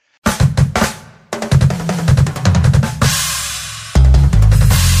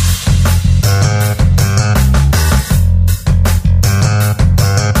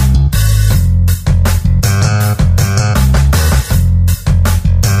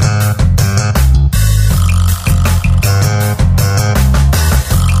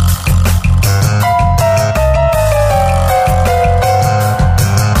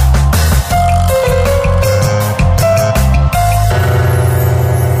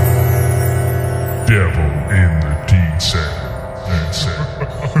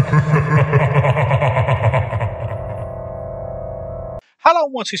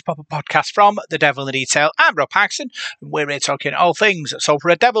welcome to this proper podcast from The Devil in the Detail. I'm Rob Paxton, and we're here talking all things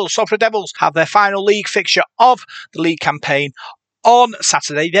Salford Devils. Salford Devils have their final league fixture of the league campaign on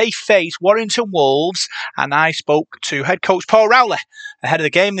Saturday. They face Warrington Wolves, and I spoke to head coach Paul Rowley ahead of the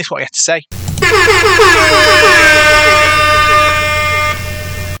game. This is what he had to say.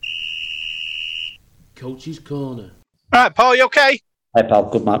 Coach's Corner. All right, Paul, you okay? Hey, pal.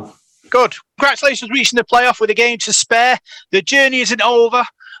 Good, man. Good. Congratulations reaching the playoff with a game to spare. The journey isn't over.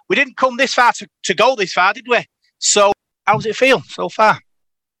 We didn't come this far to go this far, did we? So how does it feel so far?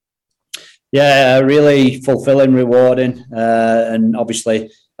 Yeah, really fulfilling, rewarding, and obviously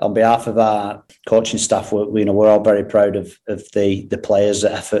on behalf of our coaching staff, we're all very proud of the players'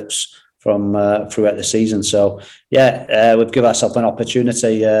 efforts from throughout the season. So yeah, we've given ourselves an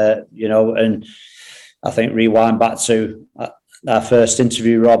opportunity, and I think rewind back to our first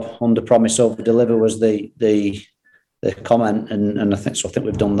interview, Rob, under promise over deliver was the comment, and I think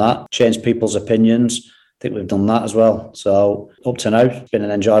we've done that. Changed people's opinions. I think we've done that as well. So up to now, it's been an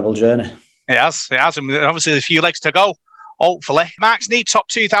enjoyable journey. It has, and obviously there's a few legs to go, hopefully. Mark's need top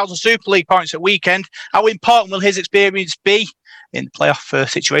 2,000 Super League points at weekend. How important will his experience be in the playoff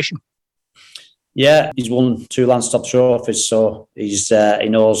situation? Yeah, he's won 2 Leinster trophies, so he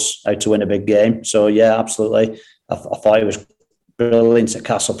knows how to win a big game. So yeah, absolutely. I thought he was brilliant at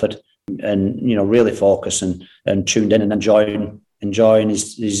Castleford, and really focused and tuned in and enjoying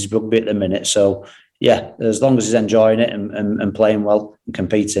his rugby at the minute. So yeah, as long as he's enjoying it and playing well and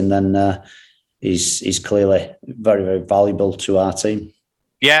competing, then he's clearly very, very valuable to our team.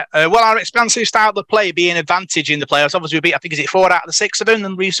 Yeah, well, our expansive style of play be an advantage in the playoffs. Obviously, we beat, I think, is it 4 out of the 6 of them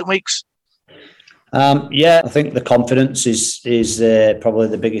in recent weeks? Yeah, I think the confidence is probably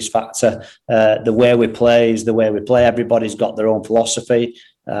the biggest factor. The way we play is the way we play. Everybody's got their own philosophy.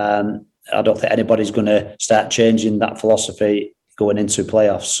 I don't think anybody's going to start changing that philosophy going into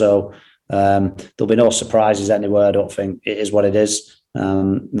playoffs. So there'll be no surprises anywhere. I don't think. It is what it is.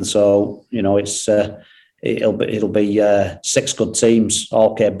 And so it'll be 6 good teams,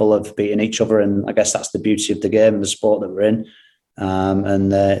 all capable of beating each other. And I guess that's the beauty of the game and the sport that we're in.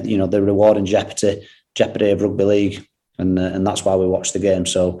 The reward and jeopardy of rugby league, and that's why we watch the game.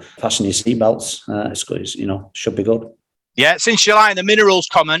 So fasten your seatbelts. It's good. Should be good. Yeah, since July, the Minerals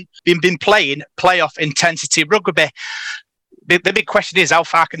comment been playing playoff intensity rugby. The big question is, how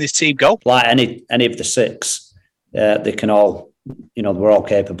far can this team go? Like any of the 6, they can all. We're all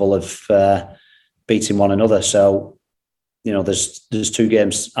capable of beating one another. So there's 2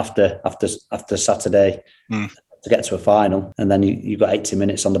 games after Saturday. To get to a final, and then you've got 80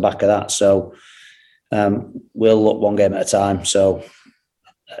 minutes on the back of that. So we'll look one game at a time. So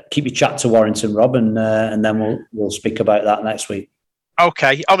keep your chat to Warrington, Rob, and then we'll speak about that next week.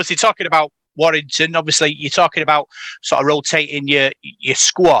 Okay. Obviously, talking about Warrington, obviously you're talking about sort of rotating your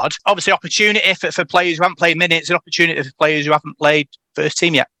squad. Obviously, opportunity for players who haven't played minutes, an opportunity for players who haven't played first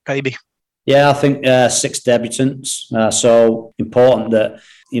team yet, maybe. Yeah, I think 6 debutants. So important that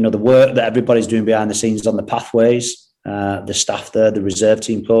the work that everybody's doing behind the scenes on the pathways, the staff there, the reserve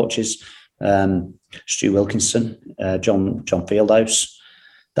team coaches, Stu Wilkinson, John Fieldhouse,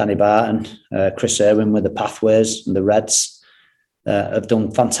 Danny Barton, Chris Irwin with the pathways and the Reds have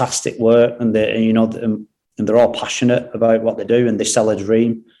done fantastic work, and they're all passionate about what they do and they sell a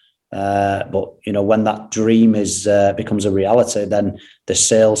dream. But when that dream becomes a reality, then the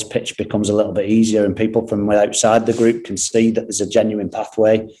sales pitch becomes a little bit easier, and people from outside the group can see that there's a genuine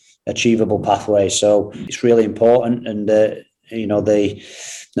pathway, achievable pathway. So it's really important, and the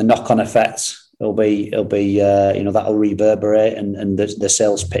knock-on effect will be that'll reverberate, and the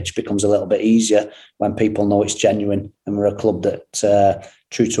sales pitch becomes a little bit easier when people know it's genuine, and we're a club that's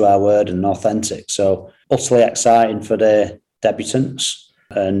true to our word and authentic. So utterly exciting for the debutants.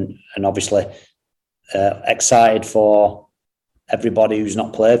 And obviously excited for everybody who's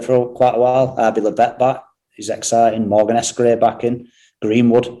not played for quite a while. Arby Levette back is exciting. Morgan Escray back in.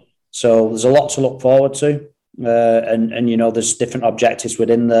 Greenwood. So there's a lot to look forward to. And there's different objectives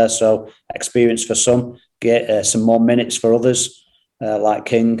within there. So experience for some, get some more minutes for others, like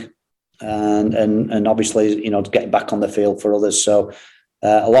King, and obviously getting back on the field for others. So.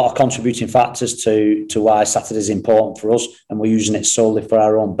 A lot of contributing factors to why Saturday is important for us, and we're using it solely for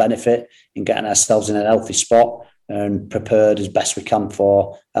our own benefit in getting ourselves in a healthy spot and prepared as best we can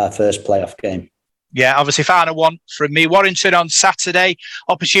for our first playoff game. Yeah, obviously, final one from me. Warrington on Saturday.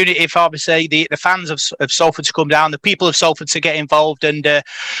 Opportunity for obviously the fans of Salford to come down, the people of Salford to get involved, and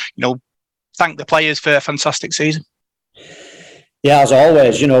thank the players for a fantastic season. Yeah, as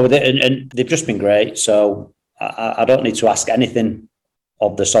always, and they've just been great. So I don't need to ask anything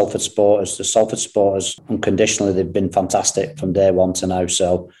of the Salford supporters. The Salford supporters, unconditionally, they've been fantastic from day one to now.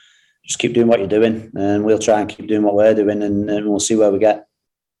 So just keep doing what you're doing, and we'll try and keep doing what we're doing, and we'll see where we get.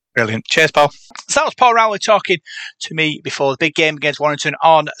 Brilliant. Cheers, Paul. So that was Paul Rowley talking to me before the big game against Warrington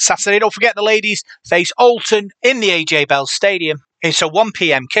on Saturday. Don't forget the ladies face Alton in the AJ Bell Stadium. It's a 1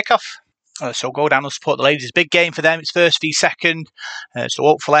 p.m. kickoff. So go down and support the ladies. Big game for them. It's first v second. So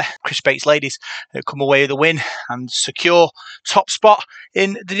hopefully Chris Bates ladies come away with a win and secure top spot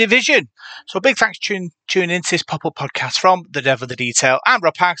in the division. So big thanks for tuning into this pop-up podcast from The Devil in the Detail. I'm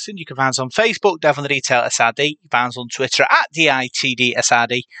Rob Paxton. You can find us on Facebook, Devil in the Detail SRD. You can find us on Twitter at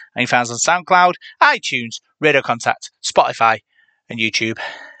DITDSRD. And you can find us on SoundCloud, iTunes, Radio Contact, Spotify and YouTube.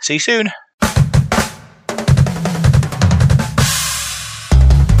 See you soon.